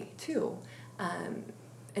way too.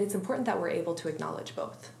 And it's important that we're able to acknowledge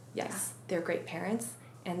both. Yes, they're great parents,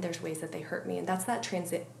 and there's ways that they hurt me. And that's that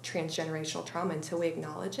transgenerational trauma. Until we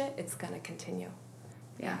acknowledge it, it's going to continue.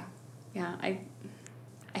 Yeah.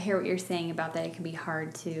 I hear what you're saying about that. It can be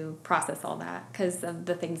hard to process all that because of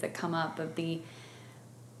the things that come up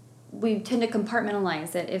we tend to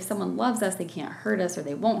compartmentalize it. If someone loves us, they can't hurt us, or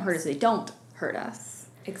they won't hurt us, they don't hurt us.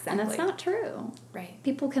 Exactly. And that's not true. Right.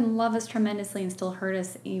 People can love us tremendously and still hurt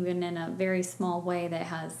us even in a very small way that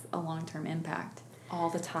has a long-term impact. All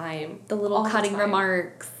the time. The little cutting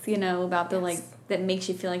remarks, about the that makes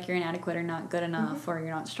you feel like you're inadequate or not good enough, or you're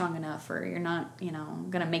not strong enough, or you're not,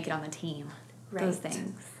 going to make it on the team. Right. Those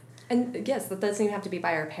things. And yes, that doesn't even have to be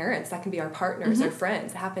by our parents. That can be our partners or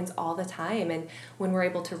friends. It happens all the time. And when we're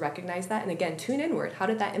able to recognize that, and again, tune inward. How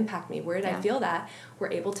did that impact me? Where did I feel that?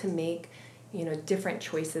 We're able to make different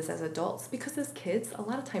choices as adults, because as kids, a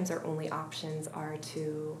lot of times our only options are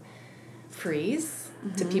to freeze,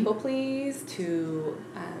 to people please, to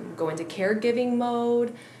go into caregiving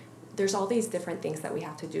mode. There's all these different things that we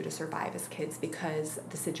have to do to survive as kids because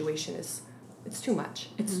the situation it's too much.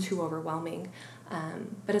 It's too overwhelming.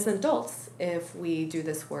 But as adults, if we do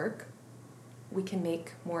this work, we can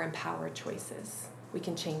make more empowered choices. We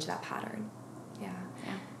can change that pattern. Yeah.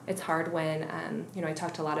 it's hard when, I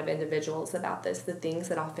talk to a lot of individuals about this. The things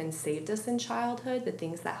that often saved us in childhood, the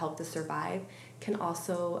things that helped us survive, can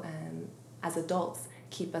also, as adults,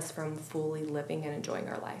 keep us from fully living and enjoying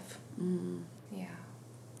our life. Yeah.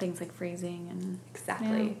 Things like freezing and...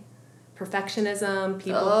 Exactly. Yeah. Perfectionism,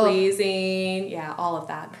 people-pleasing, all of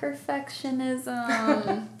that.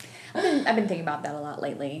 Perfectionism. I've been thinking about that a lot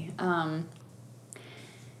lately.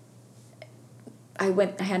 I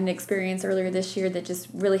had an experience earlier this year that just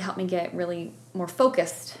really helped me get really more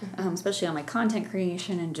focused, especially on my content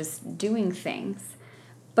creation and just doing things.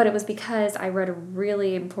 But it was because I read a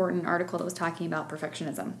really important article that was talking about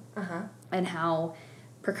perfectionism and how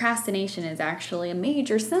procrastination is actually a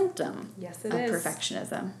major symptom of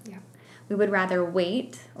perfectionism. Yeah. We would rather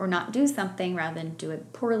wait or not do something rather than do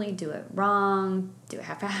it poorly, do it wrong, do it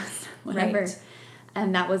half-assed, whatever. Right.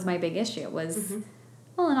 And that was my big issue. It was,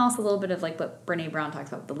 well, and also a little bit of like what Brene Brown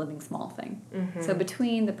talks about, the living small thing. So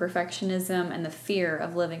between the perfectionism and the fear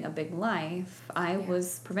of living a big life, I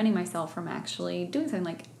was preventing myself from actually doing something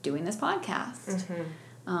like doing this podcast,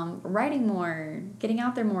 writing more, getting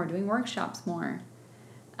out there more, doing workshops more.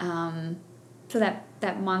 So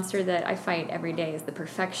that monster that I fight every day is the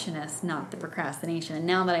perfectionist, not the procrastination. And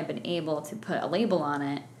now that I've been able to put a label on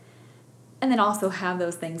it, and then also have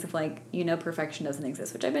those things of like, perfection doesn't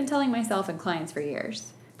exist, which I've been telling myself and clients for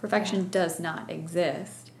years. Perfection does not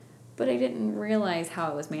exist, but I didn't realize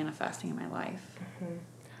how it was manifesting in my life.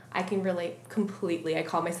 I can relate completely. I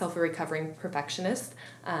call myself a recovering perfectionist.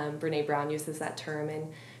 Brene Brown uses that term,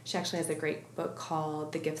 and she actually has a great book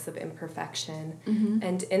called The Gifts of Imperfection.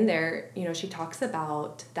 And in there, she talks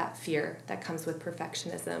about that fear that comes with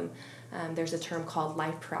perfectionism. There's a term called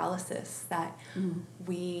life paralysis, that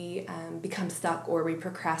we become stuck or we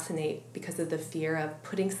procrastinate because of the fear of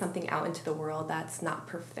putting something out into the world that's not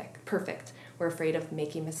perfect. We're afraid of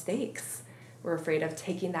making mistakes. We're afraid of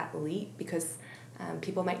taking that leap because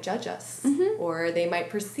people might judge us or they might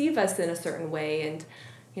perceive us in a certain way. And,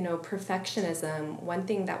 perfectionism, one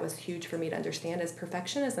thing that was huge for me to understand is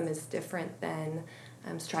perfectionism is different than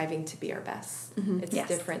striving to be our best. It's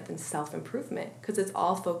different than self-improvement because it's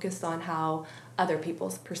all focused on how other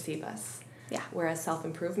people perceive us. Yeah. Whereas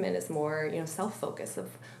self-improvement is more, self-focus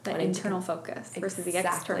of the internal focus versus the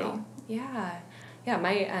external. Yeah. Yeah.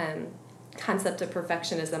 My concept of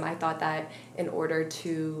perfectionism, I thought that in order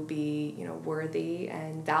to be, worthy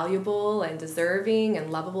and valuable and deserving and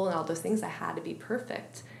lovable and all those things, I had to be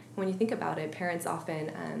perfect. When you think about it, parents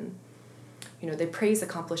often, they praise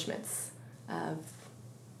accomplishments of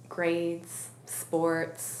grades,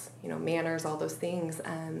 sports, manners, all those things.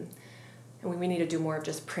 And we need to do more of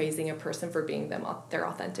just praising a person for being their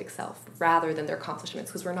authentic self rather than their accomplishments,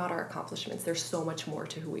 because we're not our accomplishments. There's so much more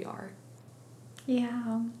to who we are.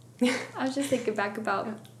 Yeah. I was just thinking back about,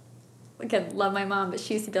 again, love my mom, but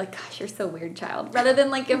she used to be like, gosh, you're so weird, child. Rather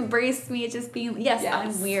than like embrace me, just being, yes.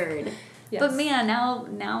 I'm weird. Yes. But man,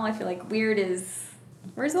 now I feel like weird is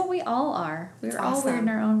what we all are. We're all weird in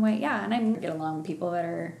our own way. Yeah, and I get along with people that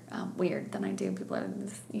are weird than I do. People that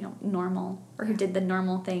are normal or who did the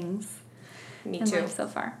normal things. Me in too. Life so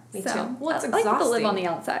far. Me too. Well, it's exhausting. I like to live on the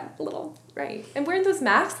outside a little. Right. And wearing those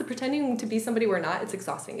masks, pretending to be somebody we're not, it's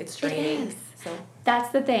exhausting. It's draining. It is. So that's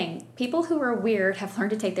the thing. People who are weird have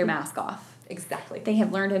learned to take their mask off. Exactly. They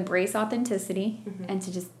have learned to embrace authenticity and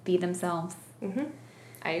to just be themselves.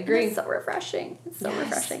 I agree. And it's so refreshing. It's so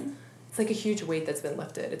refreshing. It's like a huge weight that's been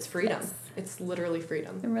lifted. It's freedom. Yes. It's literally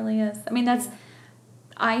freedom. It really is. I mean,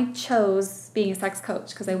 I chose being a sex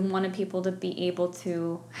coach because I wanted people to be able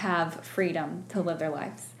to have freedom to live their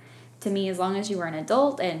lives. To me, as long as you are an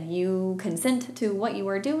adult and you consent to what you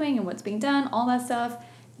are doing and what's being done, all that stuff,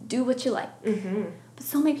 do what you like. But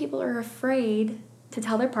so many people are afraid to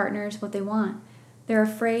tell their partners what they want. They're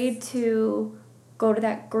afraid to go to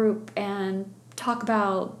that group and talk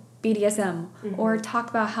about BDSM or talk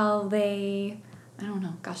about how they, I don't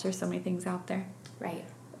know, gosh, there's so many things out there. Right.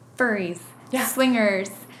 Furries, swingers,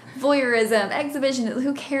 voyeurism, exhibition,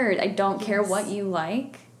 who cares? I don't care what you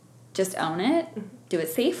like. Just own it. Do it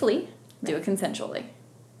safely. Do it consensually.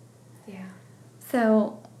 Yeah.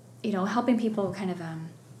 So, helping people kind of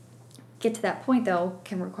get to that point, though,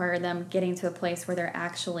 can require them getting to a place where they're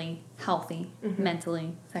actually healthy,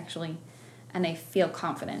 mentally, sexually, and they feel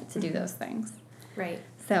confident to do those things. Right.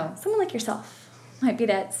 So someone like yourself might be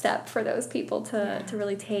that step for those people to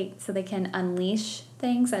really take so they can unleash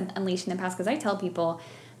things and unleashing the past. Because I tell people,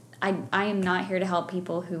 I am not here to help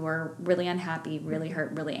people who are really unhappy, really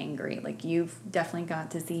hurt, really angry. Like, you've definitely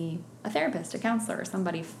got to see a therapist, a counselor, or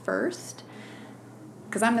somebody first.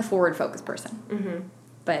 Because I'm the forward-focused person.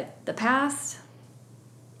 But the past,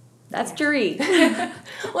 That's Jaree.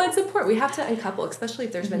 Well, it's important. We have to uncouple, especially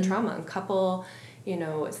if there's been trauma, uncouple,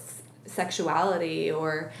 sexuality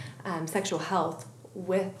or sexual health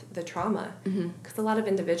with the trauma. Because a lot of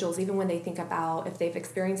individuals, even when they think about, if they've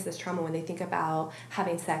experienced this trauma, when they think about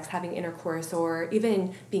having sex, having intercourse, or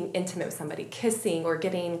even being intimate with somebody, kissing or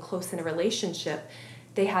getting close in a relationship,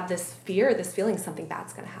 they have this fear, this feeling something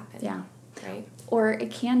bad's going to happen. Yeah. Right? Or it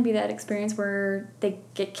can be that experience where they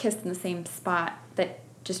get kissed in the same spot that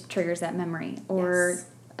just triggers that memory. Or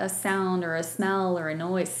a sound or a smell or a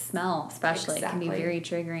noise, smell especially, can be very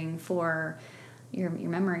triggering for your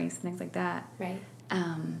memories and things like that. Right.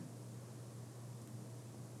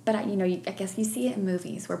 But I guess you see it in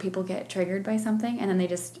movies where people get triggered by something and then they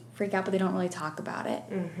just freak out, but they don't really talk about it.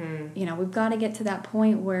 We've got to get to that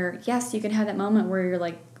point where, yes, you can have that moment where you're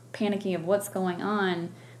like panicking of what's going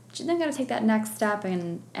on, but you then got to take that next step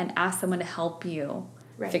and ask someone to help you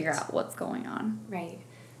figure out what's going on. Right.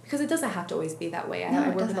 Because it doesn't have to always be that way. I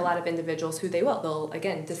work with a lot of individuals who they'll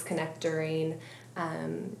again disconnect during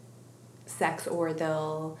sex, or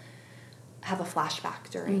they'll have a flashback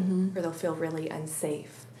during, or they'll feel really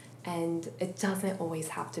unsafe. And it doesn't always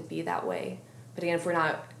have to be that way. But again, if we're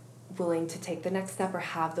not willing to take the next step or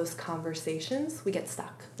have those conversations, we get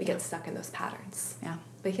stuck. We get stuck in those patterns. Yeah.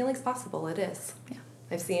 But healing's possible. It is. Yeah.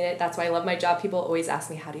 I've seen it. That's why I love my job. People always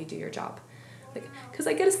ask me, how do you do your job? Because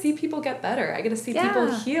I get to see people get better. I get to see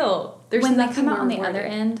people heal. There's when they come out on the other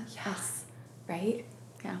end. Yes. Right?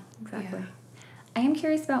 Yeah, exactly. Yeah. I am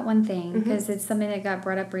curious about one thing, because it's something that got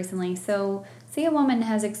brought up recently. So, say a woman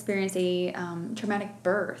has experienced a traumatic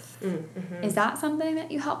birth. Is that something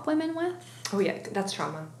that you help women with? Oh, yeah. That's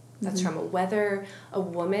trauma. That's trauma. Whether a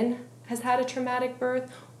woman has had a traumatic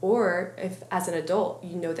birth, or if as an adult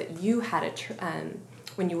you know that you had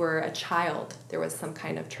when you were a child, there was some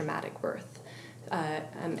kind of traumatic birth.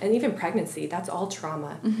 And even pregnancy, that's all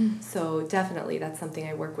trauma. So definitely that's something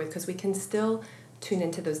I work with, because we can still tune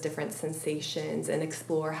into those different sensations and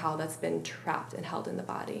explore how that's been trapped and held in the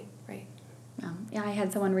body, right? Yeah, I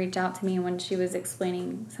had someone reach out to me when she was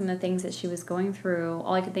explaining some of the things that she was going through.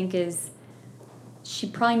 All I could think is she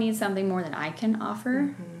probably needs something more than I can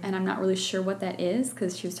offer, and I'm not really sure what that is,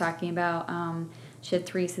 because she was talking about she had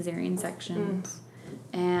 3 cesarean sections.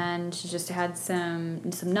 And she just had some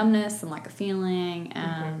numbness, some lack of feeling,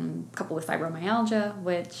 coupled with fibromyalgia,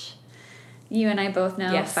 which you and I both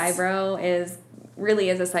know fibro is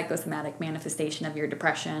a psychosomatic manifestation of your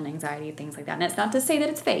depression, anxiety, things like that. And it's not to say that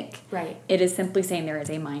it's fake. Right. It is simply saying there is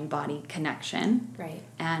a mind-body connection. Right.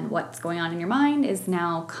 And what's going on in your mind is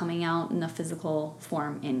now coming out in a physical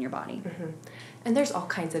form in your body. And there's all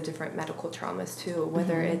kinds of different medical traumas too,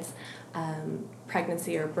 whether it's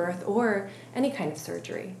pregnancy or birth or any kind of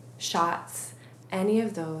surgery, shots. Any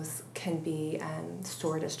of those can be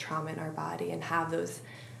stored as trauma in our body and have those,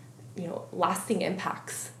 lasting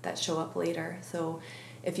impacts that show up later. So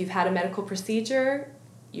if you've had a medical procedure,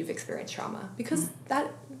 you've experienced trauma, because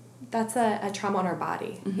that's a trauma on our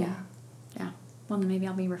body. Yeah. Well, then maybe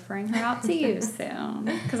I'll be referring her out to you soon.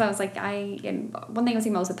 Because I was like, one thing I was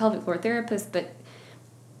thinking about was a pelvic floor therapist, but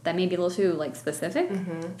that may be a little too specific.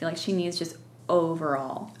 I feel like she needs just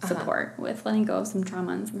overall support with letting go of some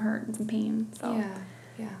trauma and some hurt and some pain. So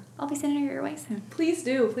yeah. I'll be sending her your way soon. Please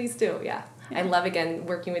do. Yeah. I love, again,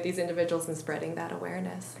 working with these individuals and spreading that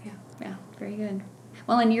awareness. Yeah, very good.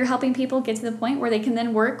 Well, and you're helping people get to the point where they can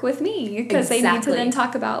then work with me, because they need to then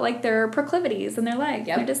talk about their proclivities and their legs,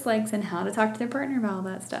 their dislikes, and how to talk to their partner about all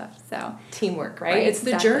that stuff. So teamwork, right? It's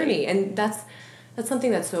the journey, and that's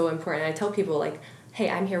something that's so important. I tell people, hey,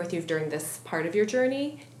 I'm here with you during this part of your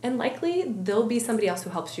journey, and likely there'll be somebody else who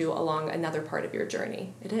helps you along another part of your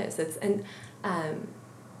journey. It is.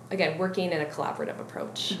 Again, working in a collaborative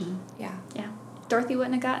approach. Yeah. Dorothy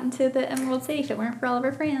wouldn't have gotten to the Emerald City if it weren't for all of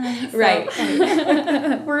her friends. So. Right.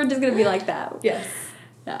 We're just going to be like that. Yes.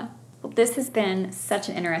 Yeah. Well, this has been such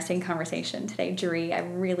an interesting conversation today, Jaree. I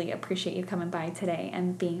really appreciate you coming by today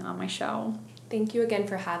and being on my show. Thank you again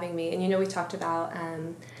for having me. And we talked about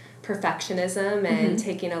perfectionism and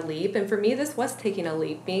taking a leap. And for me, this was taking a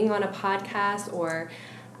leap. Being on a podcast or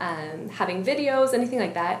having videos, anything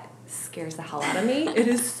like that, scares the hell out of me. It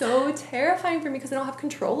is so terrifying for me because I don't have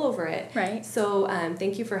control over it. Right. So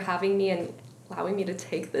thank you for having me and allowing me to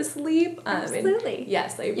take this leap. Absolutely.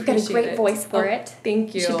 Yes, I appreciate it. You've got a great voice for it.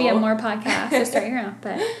 Thank you. You should be on more podcasts or start your own.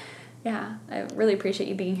 But yeah, I really appreciate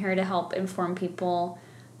you being here to help inform people.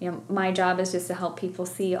 My job is just to help people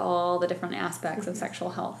see all the different aspects of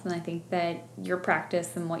sexual health. And I think that your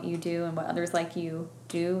practice and what you do and what others like you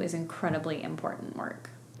do is incredibly important work.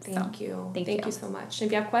 Thank you. Thank you so much.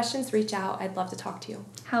 If you have questions, reach out. I'd love to talk to you.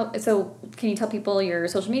 So can you tell people your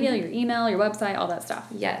social media, your email, your website, all that stuff?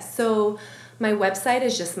 Yes. So my website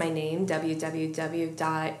is just my name,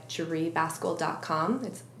 www.jareebasgal.com.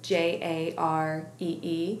 It's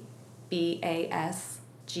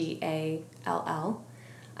JareeBasgall.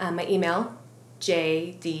 My email,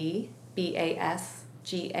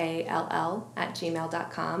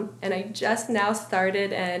 jdbasgall@gmail.com. And I just now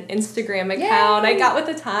started an Instagram account. Yay! I got with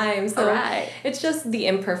the times. So It's just The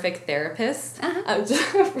Imperfect Therapist. I'm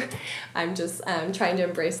just trying to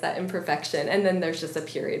embrace that imperfection. And then there's just a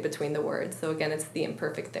period between the words. So again, it's The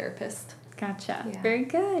Imperfect Therapist. Gotcha. Yeah. Very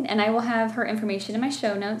good. And I will have her information in my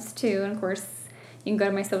show notes too. And of course, you can go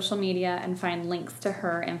to my social media and find links to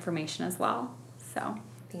her information as well. So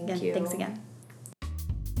Thank you. Thanks again.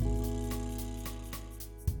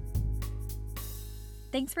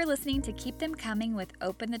 Thanks for listening to Keep Them Coming with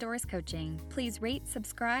Open the Doors Coaching. Please rate,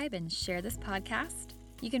 subscribe, and share this podcast.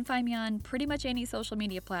 You can find me on pretty much any social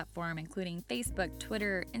media platform, including Facebook,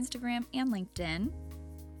 Twitter, Instagram, and LinkedIn.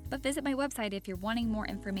 But visit my website if you're wanting more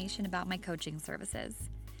information about my coaching services.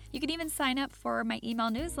 You can even sign up for my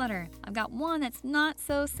email newsletter. I've got one that's not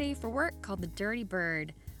so safe for work called The Dirty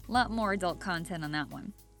Bird. A lot more adult content on that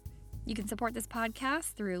one. You can support this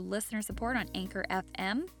podcast through listener support on Anchor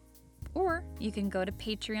FM, or you can go to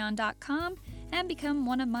patreon.com and become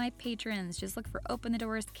one of my patrons. Just look for Open the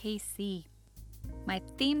Doors KC. My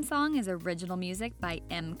theme song is original music by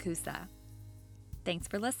M. Kusa. Thanks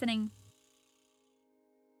for listening.